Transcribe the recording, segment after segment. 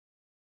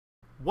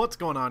What's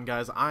going on,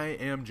 guys? I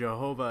am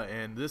Jehovah,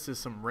 and this is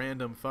some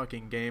random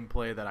fucking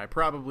gameplay that I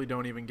probably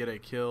don't even get a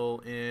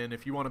kill in.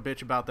 If you want to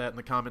bitch about that in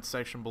the comments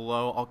section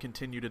below, I'll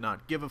continue to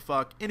not give a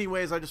fuck.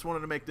 Anyways, I just wanted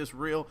to make this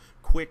real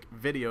quick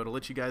video to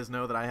let you guys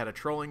know that I had a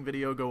trolling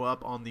video go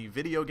up on the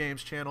video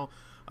games channel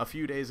a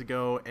few days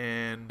ago,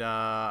 and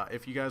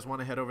if you guys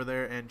want to head over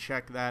there and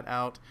check that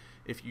out,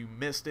 if you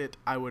missed it,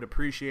 I would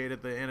appreciate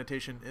it. The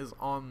annotation is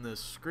on the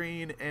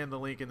screen and the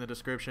link in the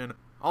description.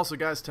 Also,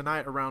 guys,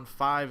 tonight around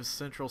 5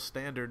 Central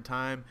Standard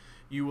Time,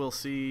 you will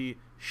see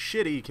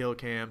Shitty Kill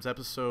Cams,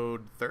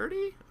 episode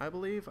 30, I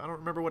believe. I don't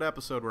remember what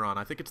episode we're on.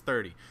 I think it's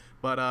 30.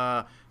 But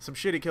some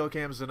Shitty Kill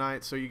Cams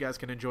tonight, so you guys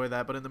can enjoy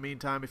that. But in the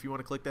meantime, if you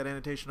want to click that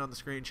annotation on the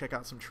screen, check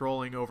out some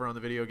trolling over on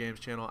the video games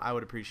channel. I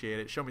would appreciate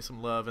it. Show me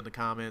some love in the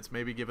comments.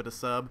 Maybe give it a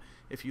sub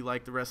if you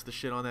like the rest of the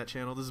shit on that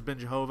channel. This has been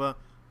Jehovah.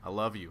 I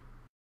love you.